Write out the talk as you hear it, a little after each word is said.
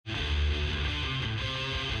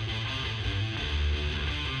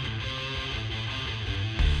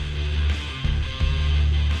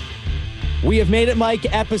We have made it,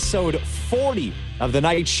 Mike, episode 40 of The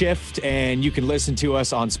Night Shift, and you can listen to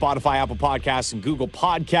us on Spotify, Apple Podcasts, and Google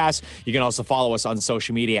Podcasts. You can also follow us on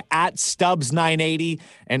social media at Stubbs980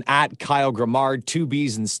 and at Kyle Grimard, 2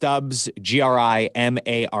 B's and Stubbs, Grimard.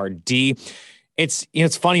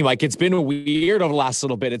 It's funny, Mike. It's been weird over the last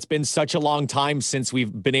little bit. It's been such a long time since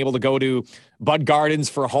we've been able to go to Bud Gardens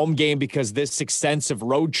for a home game because this extensive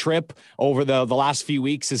road trip over the last few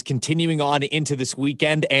weeks is continuing on into this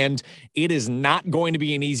weekend, and it is not going to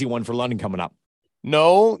be an easy one for London coming up.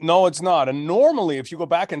 No, it's not. And normally, if you go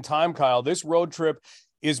back in time, Kyle, this road trip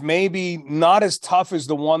is maybe not as tough as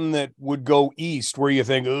the one that would go east, where you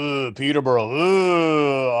think,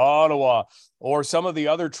 Peterborough, Ottawa, or some of the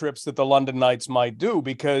other trips that the London Knights might do,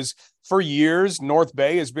 because for years, North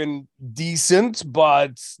Bay has been decent,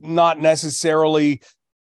 but not necessarily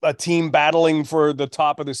a team battling for the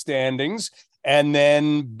top of the standings. And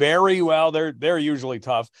then Barrie, well, they're usually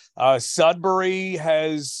tough. Sudbury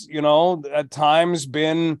has, at times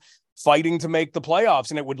been fighting to make the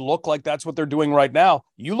playoffs, and it would look like that's what they're doing right now.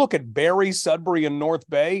 You look at Barrie, Sudbury, and North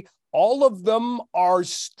Bay, all of them are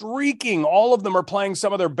streaking. All of them are playing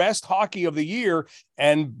some of their best hockey of the year,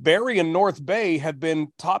 and Barrie and North Bay have been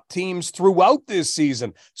top teams throughout this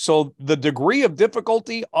season. So the degree of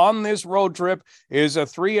difficulty on this road trip is a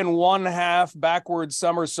 3 1/2 backward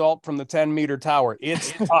somersault from the 10-meter tower.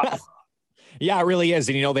 It's tough. Yeah, it really is.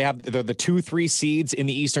 And, they have the 2-3 seeds in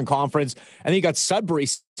the Eastern Conference. And then you got Sudbury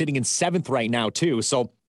sitting in 7th right now, too.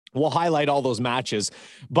 So we'll highlight all those matches.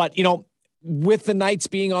 But, with the Knights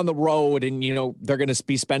being on the road and, they're going to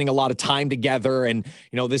be spending a lot of time together and,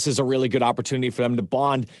 this is a really good opportunity for them to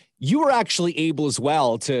bond. You were actually able as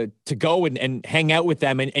well to go and hang out with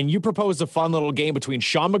them. And you proposed a fun little game between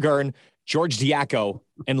Sean McGurn, George Diaco,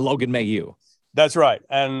 and Logan Mailloux. That's right.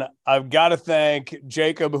 And I've got to thank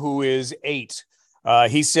Jacob, who is 8.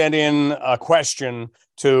 He sent in a question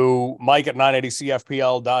to Mike at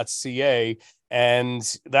 980cfpl.ca. And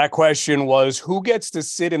that question was, who gets to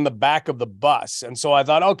sit in the back of the bus? And so I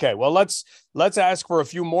thought, okay, well, let's ask for a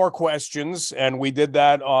few more questions. And we did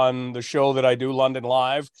that on the show that I do, London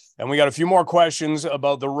Live. And we got a few more questions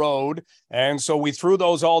about the road. And so we threw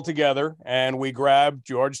those all together and we grabbed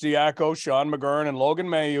George Diaco, Sean McGurn, and Logan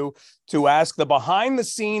Mailloux to ask the behind the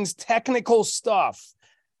scenes technical stuff.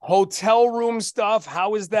 Hotel room stuff,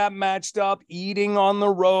 how is that matched up? Eating on the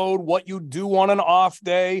road, what you do on an off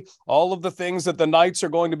day, all of the things that the Knights are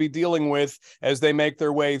going to be dealing with as they make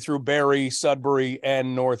their way through Barrie, Sudbury,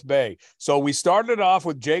 and North Bay. So we started off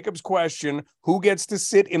with Jacob's question, who gets to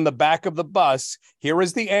sit in the back of the bus? Here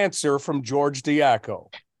is the answer from George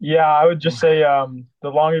Diaco. Yeah, I would just say the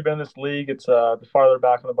longer you've been in this league, it's the farther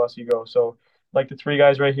back on the bus you go. So like the 3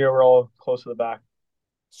 guys right here, we're all close to the back.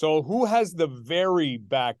 So who has the very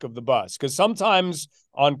back of the bus? Because sometimes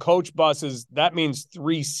on coach buses, that means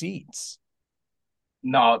 3 seats.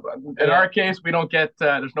 No, in our case, we don't get,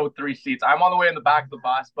 there's no 3 seats. I'm on the way in the back of the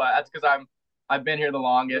bus, but that's because I've been here the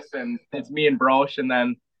longest, and it's me and Broch. And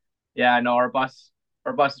then, yeah, no, our bus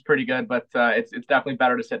is pretty good, but it's definitely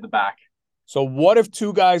better to sit in the back. So what if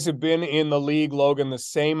 2 guys have been in the league, Logan, the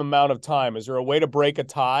same amount of time? Is there a way to break a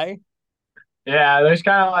tie? Yeah, there's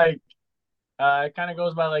kind of like, it kind of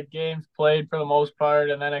goes by like games played for the most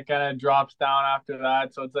part, and then it kind of drops down after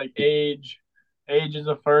that. So it's like age is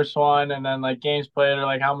the first one, and then like games played are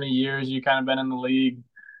like how many years you kind of been in the league,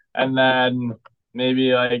 and then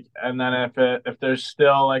maybe like, and then if there's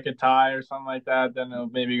still like a tie or something like that, then it'll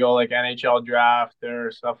maybe go like NHL draft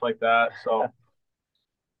or stuff like that. So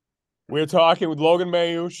we're talking with Logan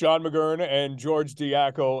Mailloux, Sean McGurn, and George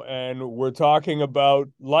Diaco, and we're talking about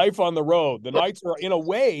life on the road. The Knights are, in a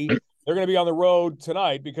way, they're going to be on the road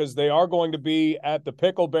tonight because they are going to be at the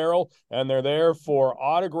Pickle Barrel, and they're there for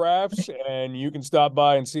autographs, and you can stop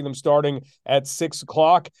by and see them starting at 6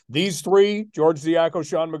 o'clock. These 3, George Diaco,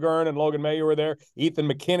 Sean McGurn, and Logan Mailloux are there. Ethan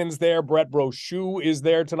McKinnon's there. Brett Brochu is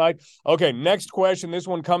there tonight. Okay, next question. This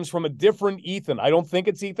one comes from a different Ethan. I don't think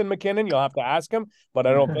it's Ethan McKinnon. You'll have to ask him, but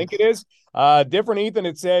I don't think it is. Different Ethan.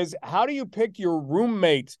 It says, how do you pick your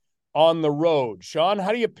roommate on the road? Sean,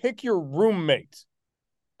 how do you pick your roommate?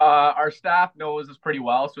 Our staff knows us pretty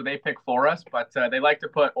well, so they pick for us, but they like to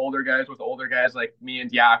put older guys with older guys like me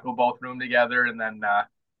and Diaco both room together, and then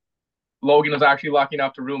Logan was actually lucky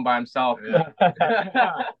enough to room by himself.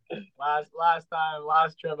 last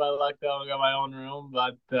trip I lucked out and got my own room,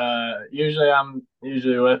 but usually I'm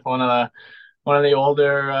with one of the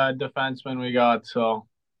older defensemen we got. So.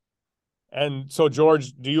 And so,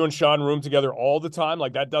 George, do you and Sean room together all the time?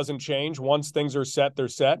 Like that doesn't change once things are set? They're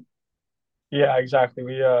set. Yeah, exactly.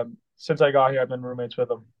 We since I got here, I've been roommates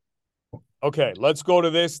with him. Okay, let's go to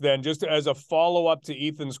this then, just as a follow-up to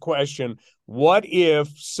Ethan's question. What if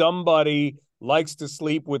somebody likes to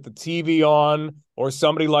sleep with the TV on, or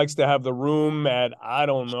somebody likes to have the room at, I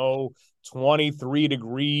don't know, 23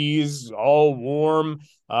 degrees, all warm,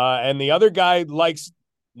 and the other guy likes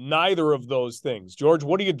neither of those things? George,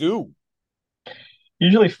 what do you do?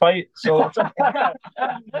 Usually fight. So it's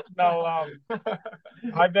no,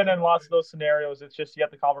 I've been in lots of those scenarios. It's just you have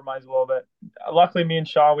to compromise a little bit. Luckily, me and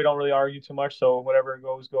Sean, we don't really argue too much, so whatever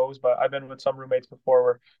goes, goes. But I've been with some roommates before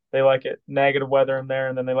where they like it negative weather in there,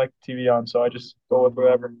 and then they like the TV on. So I just go with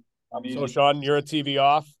whatever. So, Sean, you're a TV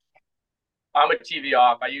off? I'm a TV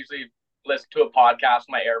off. I usually listen to a podcast with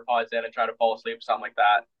my AirPods in and try to fall asleep, something like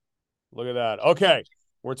that. Look at that. Okay.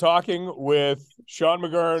 We're talking with Sean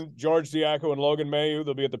McGurn, George Diaco, and Logan Mailloux.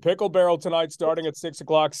 They'll be at the Pickle Barrel tonight starting at 6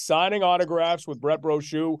 o'clock, signing autographs with Brett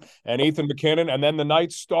Brochu and Ethan McKinnon. And then the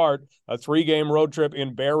Knights start a 3-game road trip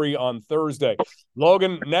in Barrie on Thursday.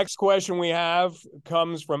 Logan, next question we have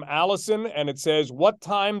comes from Allison, and it says, what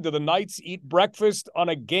time do the Knights eat breakfast on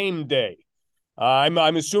a game day? I'm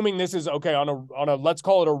assuming this is okay on a let's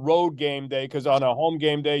call it a road game day, because on a home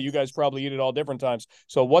game day you guys probably eat at all different times.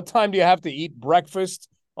 So what time do you have to eat breakfast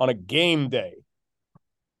on a game day?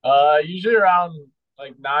 Usually around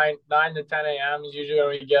like 9 to 10 a.m. is usually when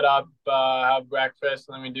we get up, have breakfast,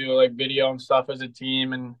 and then we do like video and stuff as a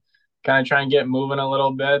team and kind of try and get moving a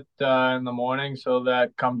little bit in the morning so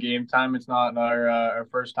that come game time it's not our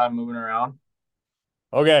first time moving around.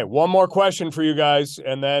 Okay, one more question for you guys,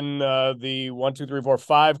 and then the 1, 2, 3, 4,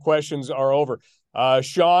 5 questions are over.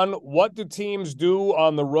 Sean, what do teams do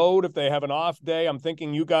on the road if they have an off day? I'm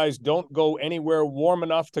thinking you guys don't go anywhere warm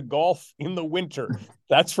enough to golf in the winter.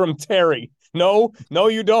 That's from Terry. No,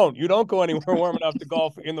 you don't. You don't go anywhere warm enough to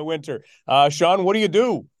golf in the winter. Sean, what do you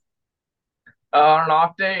do? On an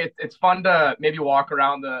off day, it's fun to maybe walk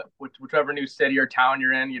around whichever new city or town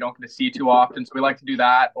you're in. You don't get to see too often, so we like to do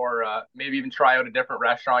that, or maybe even try out a different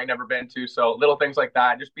restaurant you've never been to. So little things like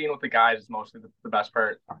that. Just being with the guys is mostly the best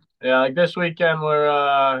part. Yeah, like this weekend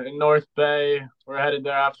we're in North Bay. We're headed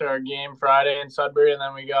there after our game Friday in Sudbury, and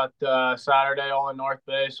then we got Saturday all in North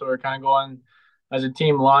Bay. So we're kind of going as a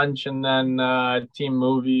team lunch and then team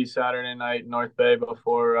movie Saturday night in North Bay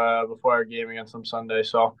before our game against them Sunday.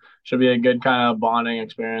 So should be a good kind of bonding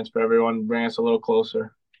experience for everyone, bring us a little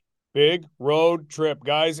closer. Big road trip.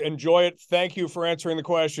 Guys, enjoy it. Thank you for answering the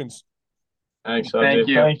questions. Thanks. Thank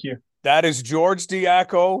you. Thank you. That is George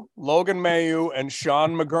Diaco, Logan Mailloux, and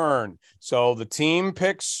Sean McGurn. So the team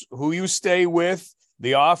picks who you stay with.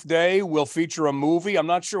 The off day will feature a movie. I'm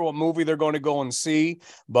not sure what movie they're going to go and see,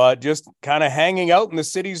 but just kind of hanging out in the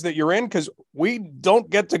cities that you're in, because we don't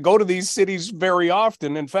get to go to these cities very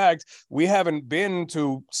often. In fact, we haven't been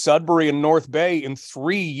to Sudbury and North Bay in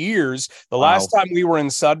 3 years. The last time we were in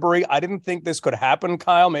Sudbury, I didn't think this could happen,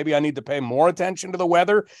 Kyle. Maybe I need to pay more attention to the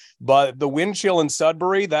weather, but the wind chill in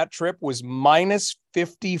Sudbury, that trip was minus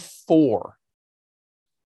 54.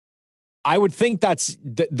 I would think that's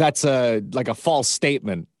a false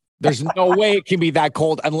statement. There's no way it can be that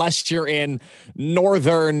cold unless you're in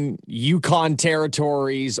northern Yukon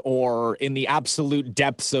territories or in the absolute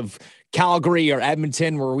depths of Calgary or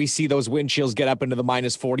Edmonton, where we see those wind chills get up into the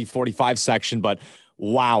minus 40, 45 section. But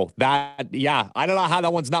wow, I don't know how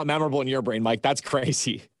that one's not memorable in your brain, Mike. That's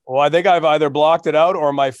crazy. Well, I think I've either blocked it out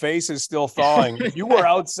or my face is still thawing. If you were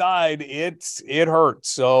outside, it hurt.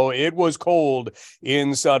 So it was cold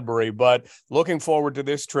in Sudbury, but looking forward to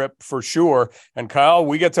this trip for sure. And Kyle,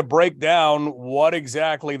 we get to break down what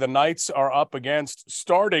exactly the Knights are up against,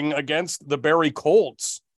 starting against the Barrie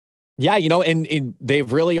Colts. Yeah, and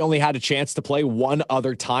they've really only had a chance to play one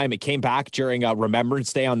other time. It came back during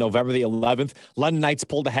Remembrance Day on November the 11th. London Knights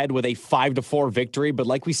pulled ahead with a 5-4 victory. But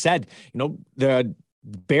like we said, the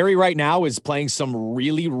Barrie right now is playing some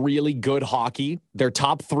really, really good hockey. They're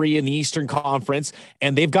top 3 in the Eastern Conference,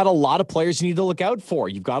 and they've got a lot of players you need to look out for.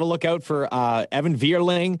 You've got to look out for Evan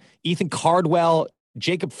Vierling, Ethan Cardwell,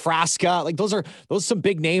 Jacob Frasca. Like those are some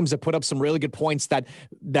big names that put up some really good points that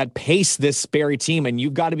pace this Barrie team, and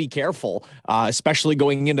you've got to be careful, especially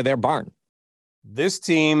going into their barn. This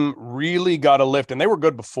team really got a lift, and they were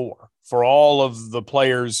good before for all of the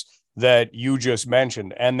players that you just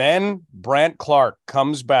mentioned. And then Brant Clark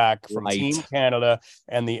comes back from Team Canada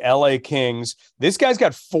and the LA Kings. This guy's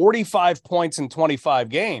got 45 points in 25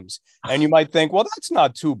 games. And you might think, well, that's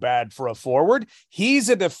not too bad for a forward. He's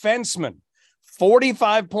a defenseman.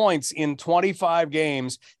 45 points in 25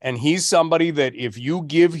 games. And he's somebody that if you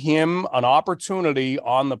give him an opportunity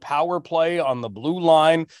on the power play, on the blue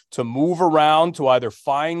line, to move around, to either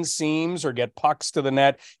find seams or get pucks to the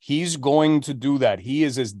net, he's going to do that. He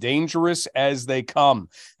is as dangerous as they come.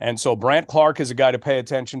 And so Brandt Clarke is a guy to pay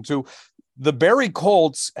attention to. The Barrie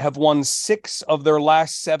Colts have won 6 of their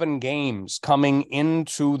last 7 games coming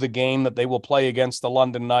into the game that they will play against the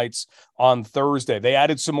London Knights on Thursday. They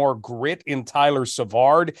added some more grit in Tyler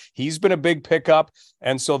Savard. He's been a big pickup.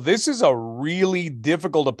 And so this is a really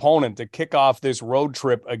difficult opponent to kick off this road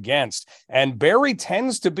trip against. And Barrie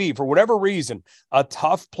tends to be, for whatever reason, a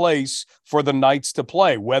tough place for the Knights to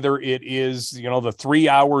play, whether it is, the 3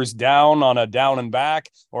 hours down on a down and back,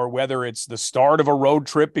 or whether it's the start of a road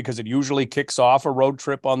trip, because it usually kicks off a road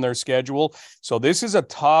trip on their schedule. So this is a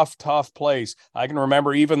tough place. I can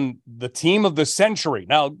remember even the team of the century.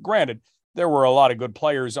 Now, granted, there were a lot of good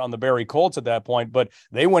players on the Barrie Colts at that point, but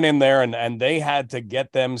they went in there and they had to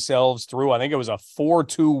get themselves through. I think it was a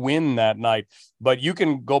 4-2 win that night. But you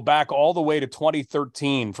can go back all the way to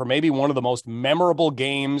 2013 for maybe one of the most memorable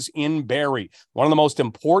games in Barrie, one of the most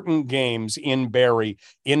important games in Barrie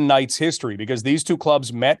in Knights history, because these two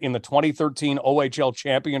clubs met in the 2013 OHL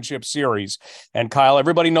Championship Series. And Kyle,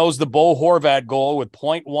 everybody knows the Bo Horvat goal with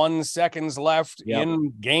 0.1 seconds left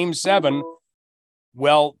in Game 7.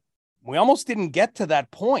 Well, we almost didn't get to that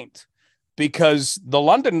point because the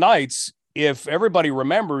London Knights, if everybody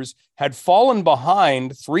remembers, had fallen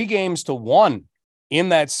behind 3-1 in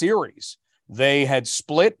that series. They had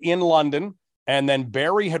split in London, and then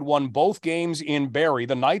Barrie had won both games in Barrie.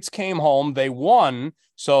 The Knights came home, they won,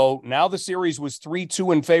 so now the series was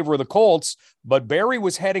 3-2 in favor of the Colts, but Barrie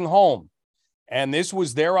was heading home, and this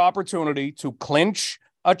was their opportunity to clinch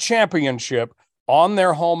a championship on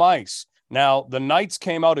their home ice. Now, the Knights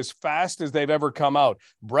came out as fast as they've ever come out.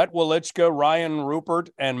 Brett Wilichka, Ryan Rupert,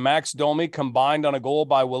 and Max Domi combined on a goal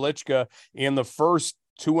by Wilichka in the first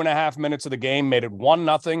 2.5 minutes of the game, made it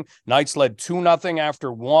 1-0. Knights led 2-0 after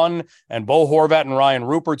 1, and Bo Horvat and Ryan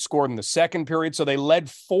Rupert scored in the second period, so they led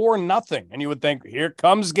 4-0. And you would think, here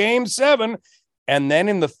comes Game 7. And then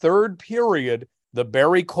in the third period, the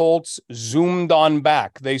Barrie Colts zoomed on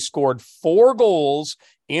back. They scored 4 goals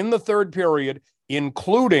in the third period,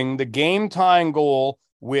 including the game-tying goal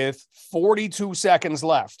with 42 seconds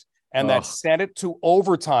left. And that sent it to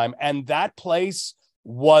overtime. And that place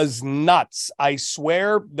was nuts. I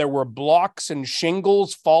swear there were blocks and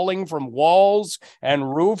shingles falling from walls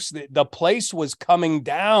and roofs. The place was coming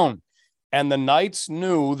down. And the Knights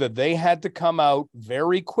knew that they had to come out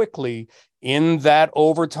very quickly in that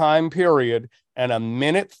overtime period. And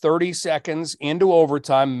 1:30 into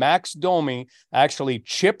overtime, Max Domi actually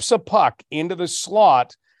chips a puck into the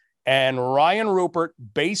slot, and Ryan Rupert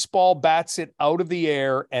baseball bats it out of the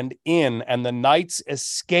air and in, and the Knights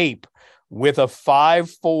escape with a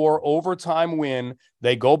 5-4 overtime win.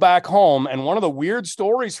 They go back home, and one of the weird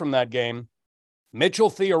stories from that game, Mitchell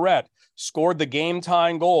Theoret scored the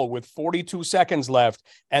game-tying goal with 42 seconds left,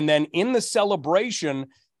 and then in the celebration,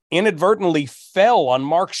 inadvertently fell on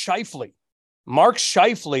Mark Scheifele. Mark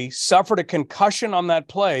Scheifele suffered a concussion on that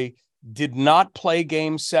play, did not play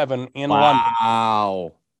Game 7 in London.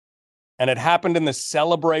 Wow. And it happened in the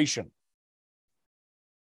celebration.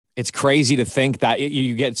 It's crazy to think that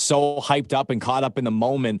you get so hyped up and caught up in the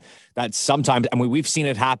moment that sometimes, I mean, we've seen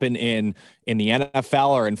it happen in the NFL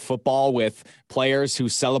or in football with players who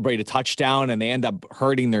celebrate a touchdown and they end up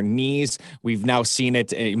hurting their knees. We've now seen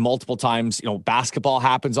it multiple times. Basketball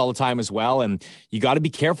happens all the time as well. And you got to be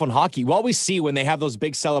careful in hockey. We always see when they have those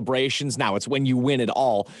big celebrations. Now it's when you win it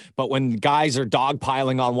all. But when guys are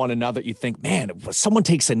dogpiling on one another, you think, man, if someone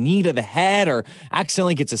takes a knee to the head or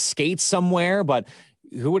accidentally gets a skate somewhere. But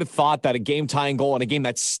who would have thought that a game-tying goal in a game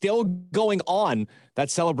that's still going on, that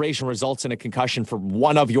celebration results in a concussion for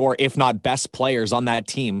one of your, if not best players on that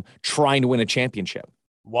team trying to win a championship?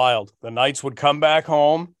 Wild. The Knights would come back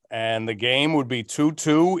home, and the game would be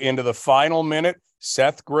 2-2 into the final minute.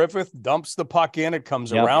 Seth Griffith dumps the puck in. It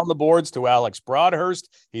comes around the boards to Alex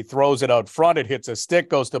Broadhurst. He throws it out front. It hits a stick,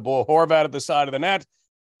 goes to Bo Horvat at the side of the net,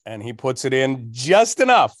 and he puts it in just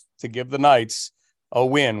enough to give the Knights a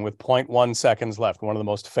win with 0.1 seconds left. One of the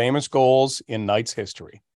most famous goals in Knights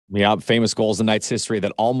history. Yeah, famous goals in Knights history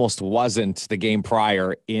that almost wasn't the game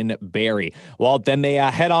prior in Barrie. Well, then they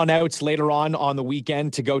head on out later on the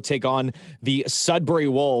weekend to go take on the Sudbury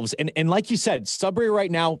Wolves. And like you said, Sudbury right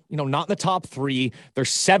now, not in the top 3. They're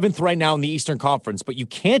 7th right now in the Eastern Conference, but you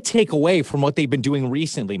can't take away from what they've been doing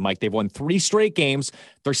recently, Mike. They've won 3 straight games.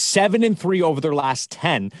 They're 7-3 over their last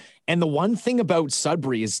 10. And the one thing about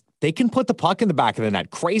Sudbury is they can put the puck in the back of the net.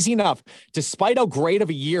 Crazy enough, despite how great of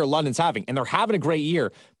a year London's having, and they're having a great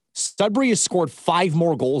year, Sudbury has scored 5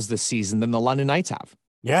 more goals this season than the London Knights have.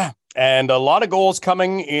 Yeah. And a lot of goals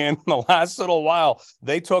coming in the last little while.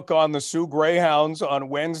 They took on the Sioux Greyhounds on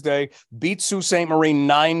Wednesday, beat Sault Ste. Marie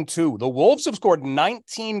 9-2. The Wolves have scored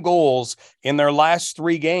 19 goals in their last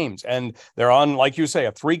 3 games. And they're on, like you say,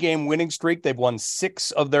 a 3-game winning streak. They've won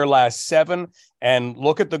 6 of their last 7. And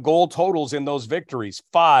look at the goal totals in those victories.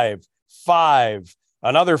 5, 5,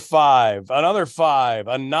 another 5, another 5,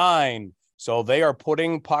 a 9. So they are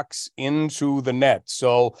putting pucks into the net.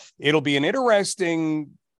 So it'll be an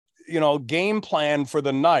interesting, game plan for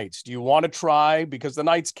the Knights. Do you want to try, because the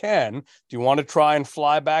Knights can, do you want to try and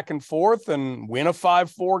fly back and forth and win a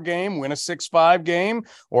 5-4 game, win a 6-5 game?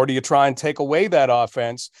 Or do you try and take away that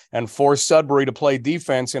offense and force Sudbury to play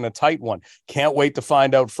defense in a tight one? Can't wait to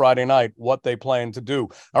find out Friday night what they plan to do.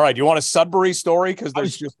 All right. You want a Sudbury story? Because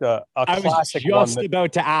there's just a classic one. I was just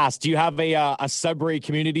about to ask, do you have a Sudbury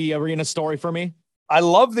Community Arena story for me? I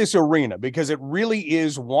love this arena because it really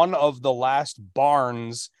is one of the last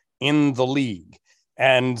barns in the league.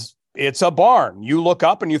 And it's a barn. You look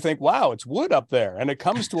up and you think, wow, it's wood up there. And it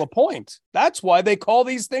comes to a point. That's why they call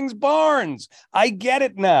these things barns. I get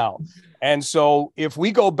it now. And so if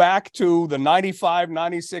we go back to the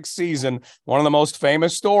 95-96 season, one of the most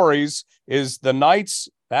famous stories is the Knights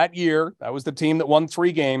that year, that was the team that won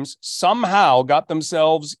 3 games, somehow got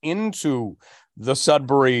themselves into the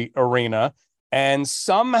Sudbury Arena and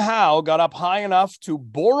somehow got up high enough to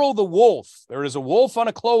borrow the wolf. There is a wolf on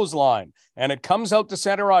a clothesline, and it comes out to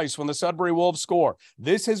center ice when the Sudbury Wolves score.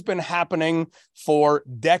 This has been happening for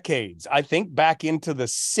decades, I think back into the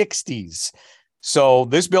 60s. So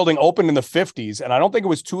this building opened in the 50s, and I don't think it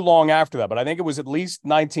was too long after that, but I think it was at least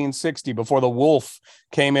 1960 before the wolf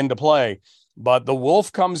came into play. But the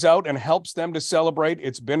wolf comes out and helps them to celebrate.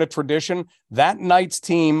 It's been a tradition. That Knights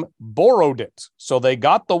team borrowed it. So they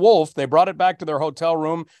got the wolf. They brought it back to their hotel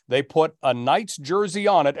room. They put a Knights jersey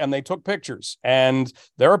on it, and they took pictures. And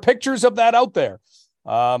there are pictures of that out there.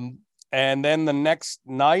 And then the next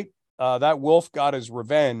night, that wolf got his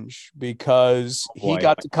revenge because he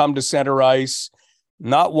got to come to center ice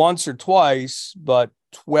not once or twice, but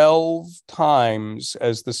 12 times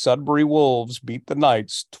as the Sudbury Wolves beat the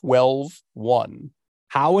Knights 12-1.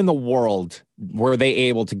 How in the world were they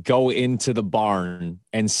able to go into the barn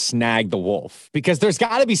and snag the wolf? Because there's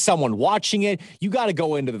got to be someone watching it. You got to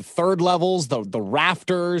go into the third levels, the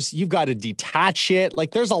rafters. You've got to detach it.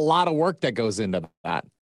 Like, there's a lot of work that goes into that.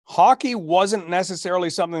 Hockey wasn't necessarily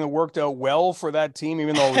something that worked out well for that team,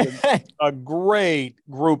 even though it was a great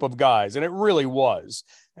group of guys, and it really was.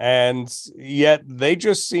 And yet they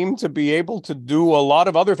just seem to be able to do a lot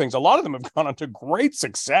of other things. A lot of them have gone on to great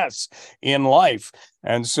success in life.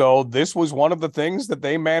 And so this was one of the things that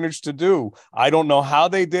they managed to do. I don't know how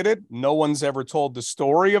they did it. No one's ever told the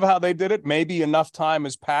story of how they did it. Maybe enough time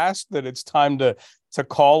has passed that it's time to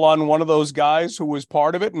call on one of those guys who was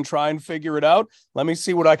part of it and try and figure it out. Let me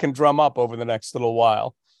see what I can drum up over the next little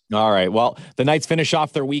while. All right. Well, the Knights finish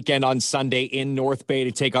off their weekend on Sunday in North Bay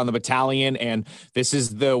to take on the Battalion. And this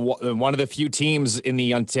is one of the few teams in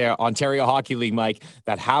the Ontario Hockey League, Mike,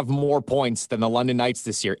 that have more points than the London Knights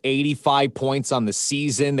this year. 85 points on the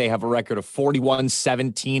season. They have a record of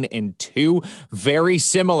 41-17-2. Very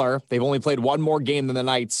similar. They've only played one more game than the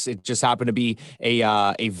Knights. It just happened to be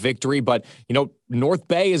a victory. But, North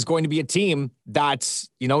Bay is going to be a team that's,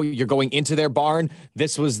 you're going into their barn.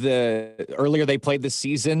 This was earlier they played this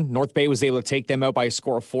season. North Bay was able to take them out by a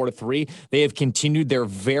score of 4-3. They have continued their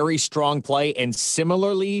very strong play. And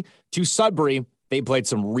similarly to Sudbury, they played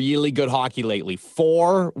some really good hockey lately.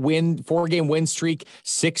 4-game win streak,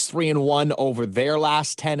 6-3-1 over their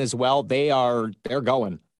last 10 as well. They're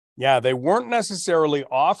going. Yeah, they weren't necessarily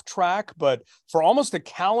off track, but for almost a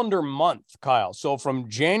calendar month, Kyle. So from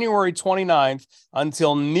January 29th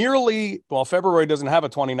until February doesn't have a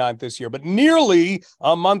 29th this year, but nearly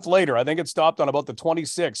a month later, I think it stopped on about the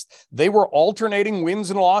 26th, they were alternating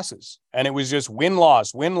wins and losses. And it was just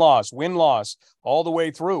win-loss, win-loss, win-loss all the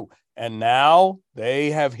way through. And now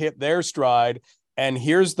they have hit their stride. And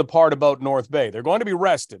here's the part about North Bay. They're going to be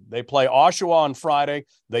rested. They play Oshawa on Friday.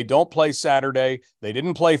 They don't play Saturday. They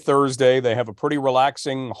didn't play Thursday. They have a pretty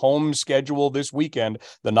relaxing home schedule this weekend.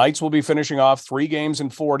 The Knights will be finishing off 3 games in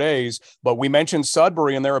 4 days. But we mentioned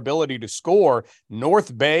Sudbury and their ability to score.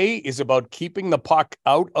 North Bay is about keeping the puck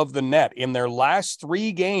out of the net. In their last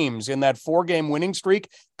 3 games in that 4-game winning streak,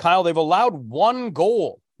 Kyle, they've allowed 1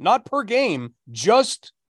 goal. Not per game,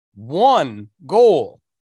 just 1 goal.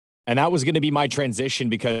 And that was going to be my transition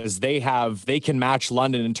because they can match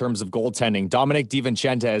London in terms of goaltending. Dominic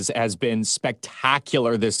DiVincenzo has been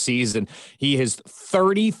spectacular this season. He is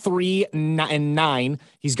 33-9.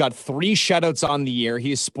 He's got 3 shutouts on the year.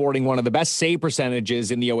 He is sporting one of the best save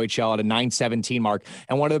percentages in the OHL at a .917 mark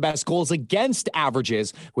and one of the best goals against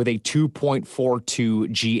averages with a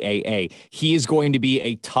 2.42 GAA. He is going to be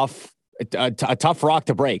a tough rock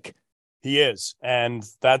to break. He is, and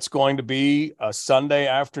that's going to be a Sunday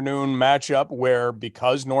afternoon matchup where,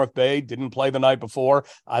 because North Bay didn't play the night before,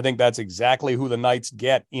 I think that's exactly who the Knights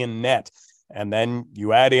get in net. And then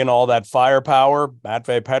you add in all that firepower.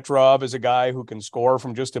 Matvei Petrov is a guy who can score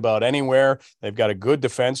from just about anywhere. They've got a good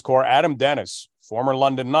defense core. Adam Dennis, former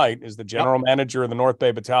London Knight, is the general manager of the North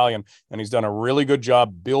Bay Battalion, and he's done a really good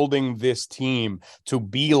job building this team to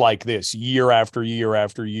be like this year after year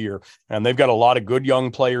after year. And they've got a lot of good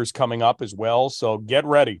young players coming up as well, so get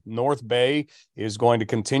ready. North Bay is going to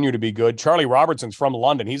continue to be good. Charlie Robertson's from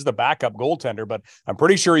London. He's the backup goaltender, but I'm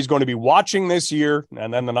pretty sure he's going to be watching this year,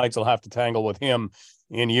 and then the Knights will have to tangle with him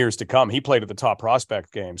in years to come. He played at the top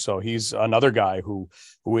prospect game, so he's another guy who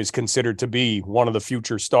is considered to be one of the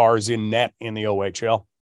future stars in net in the OHL.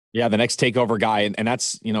 Yeah, the next takeover guy. And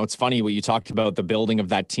that's, it's funny what you talked about, the building of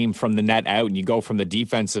that team from the net out, and you go from the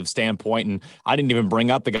defensive standpoint. And I didn't even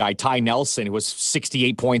bring up the guy, Ty Nelson, who was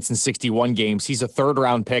 68 points in 61 games. He's a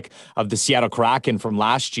 3rd-round pick of the Seattle Kraken from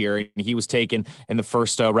last year. And he was taken in the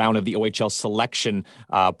first round of the OHL selection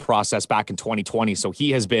process back in 2020. So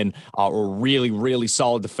he has been a really, really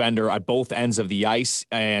solid defender at both ends of the ice.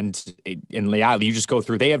 And yeah, you just go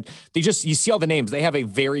through. You see all the names. They have a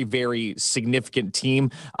very, very significant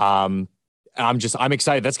team. I'm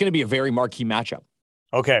excited. That's going to be a very marquee matchup.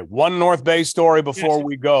 Okay, one North Bay story before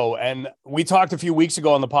we go. And we talked a few weeks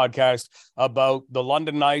ago on the podcast about the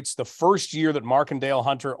London Knights, the first year that Mark and Dale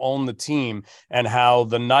Hunter owned the team, and how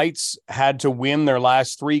the Knights had to win their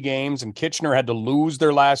last 3 games and Kitchener had to lose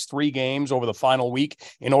their last 3 games over the final week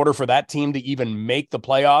in order for that team to even make the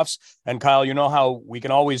playoffs. And Kyle, you know how we can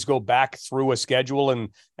always go back through a schedule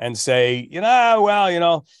and say,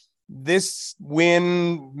 this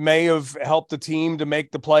win may have helped the team to make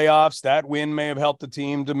the playoffs. That win may have helped the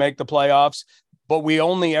team to make the playoffs, but we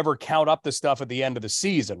only ever count up the stuff at the end of the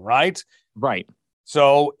season, right? Right.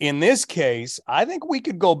 So in this case, I think we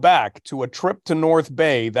could go back to a trip to North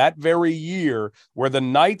Bay that very year where the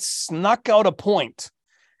Knights snuck out a point.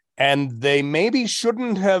 And they maybe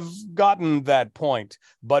shouldn't have gotten that point.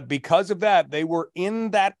 But because of that, they were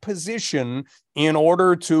in that position in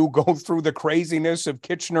order to go through the craziness of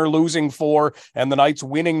Kitchener losing 4 and the Knights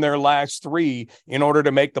winning their last 3 in order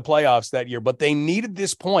to make the playoffs that year. But they needed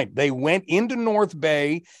this point. They went into North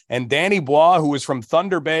Bay, and Danny Bois, who was from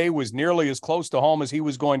Thunder Bay, was nearly as close to home as he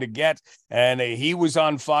was going to get. And he was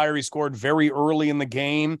on fire. He scored very early in the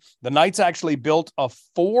game. The Knights actually built a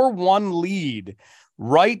 4-1 lead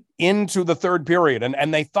right into the 3rd period.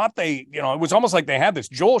 And they thought it was almost like they had this.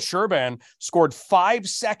 Joel Sherban scored 5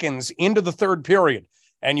 seconds into the 3rd period.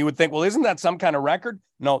 And you would think, well, isn't that some kind of record?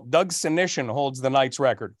 No, Doug Sinishin holds the Knights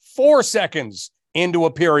record. 4 seconds into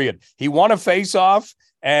a period. He won a faceoff,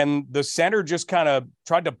 and the center just kind of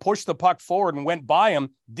tried to push the puck forward and went by him,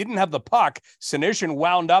 didn't have the puck. Sinishin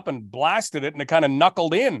wound up and blasted it, and it kind of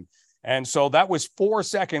knuckled in. And so that was 4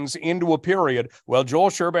 seconds into a period. Well, Joel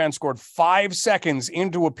Sherban scored 5 seconds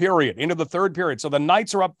into a period, into the 3rd period. So the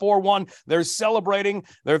Knights are up 4-1. They're celebrating.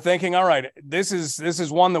 They're thinking, all right, this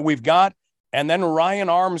is one that we've got. And then Ryan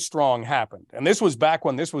Armstrong happened. And this was back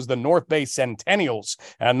when this was the North Bay Centennials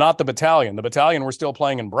and not the Battalion. The Battalion were still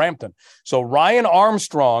playing in Brampton. So Ryan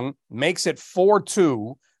Armstrong makes it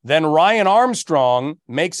 4-2. Then Ryan Armstrong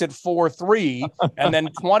makes it 4-3. And then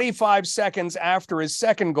 25 seconds after his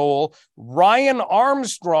second goal, Ryan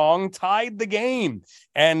Armstrong tied the game.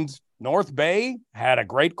 And North Bay had a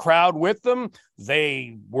great crowd with them.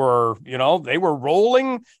 They were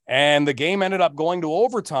rolling, and the game ended up going to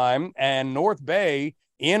overtime. And North Bay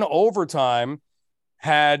in overtime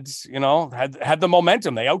had the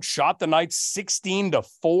momentum. They outshot the Knights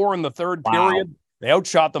 16-4 in the 3rd period. They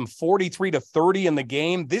outshot them 43-30 in the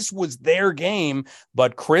game. This was their game,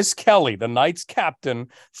 but Chris Kelly, the Knights captain,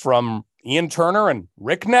 from Ian Turner and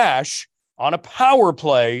Rick Nash, on a power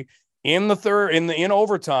play in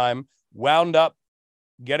overtime, wound up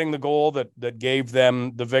getting the goal that gave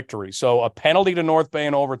them the victory. So a penalty to North Bay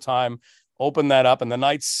in overtime opened that up, and the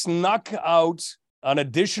Knights snuck out an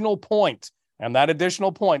additional point, and that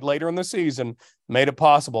additional point later in the season made it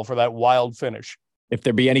possible for that wild finish. If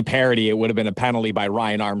there be any parity, it would have been a penalty by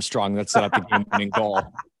Ryan Armstrong that set up the game-winning goal.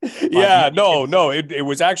 Yeah, no, it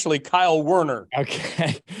was actually Kyle Werner.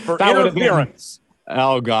 Okay. For interference.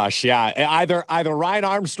 Oh gosh, yeah. Either Ryan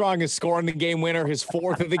Armstrong is scoring the game winner, his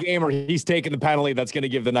fourth of the game, or he's taking the penalty that's going to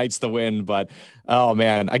give the Knights the win. But oh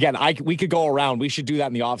man, again, we could go around. We should do that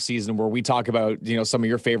in the offseason where we talk about some of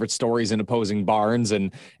your favorite stories in opposing barns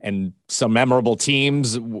and some memorable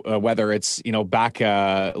teams, whether it's back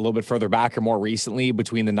a little bit further back or more recently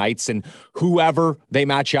between the Knights and whoever they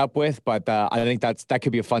match up with. But I think that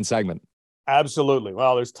could be a fun segment. Absolutely.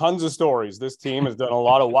 Well, there's tons of stories. This team has done a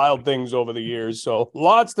lot of wild things over the years, so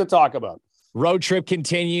lots to talk about. Road trip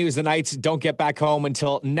continues. The Knights don't get back home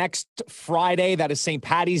until next Friday. That is St.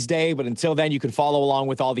 Patty's Day. But until then, you can follow along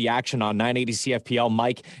with all the action on 980 CFPL.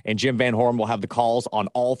 Mike and Jim Van Horn will have the calls on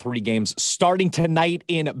all three games starting tonight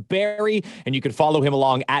in Barrie. And you can follow him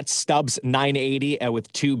along at Stubbs 980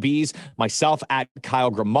 with 2 Bs. Myself at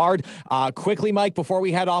Kyle Grimard. Quickly, Mike, before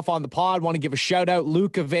we head off on the pod, want to give a shout out.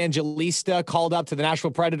 Luke Evangelista called up to the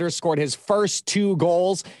Nashville Predators, scored his first 2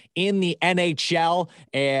 goals in the NHL,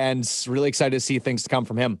 and really excited to see things to come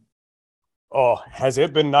from him. Oh, has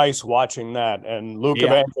it been nice watching that? And Luke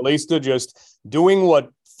Evangelista just doing what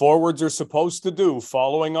forwards are supposed to do,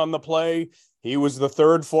 following on the play. He was the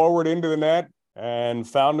third forward into the net and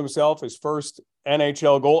found himself his first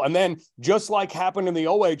NHL goal. And then just like happened in the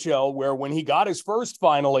OHL, where when he got his first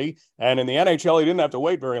finally, and in the NHL, he didn't have to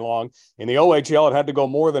wait very long. In the OHL, it had to go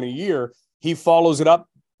more than a year. He follows it up,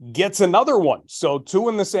 gets another one. So 2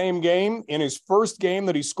 in the same game. In his first game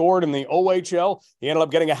that he scored in the OHL, he ended up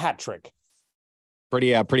getting a hat trick.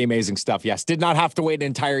 Pretty amazing stuff. Yes. Did not have to wait an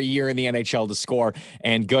entire year in the NHL to score,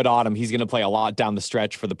 and good on him. He's going to play a lot down the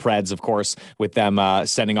stretch for the Preds, of course, with them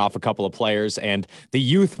sending off a couple of players, and the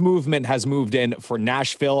youth movement has moved in for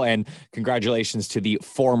Nashville, and congratulations to the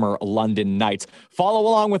former London Knights. Follow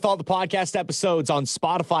along with all the podcast episodes on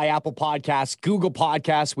Spotify, Apple Podcasts, Google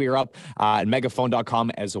Podcasts. We are up at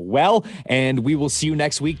megaphone.com as well, and we will see you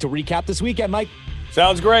next week to recap this weekend, Mike.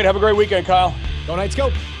 Sounds great. Have a great weekend, Kyle. Go Knights, go.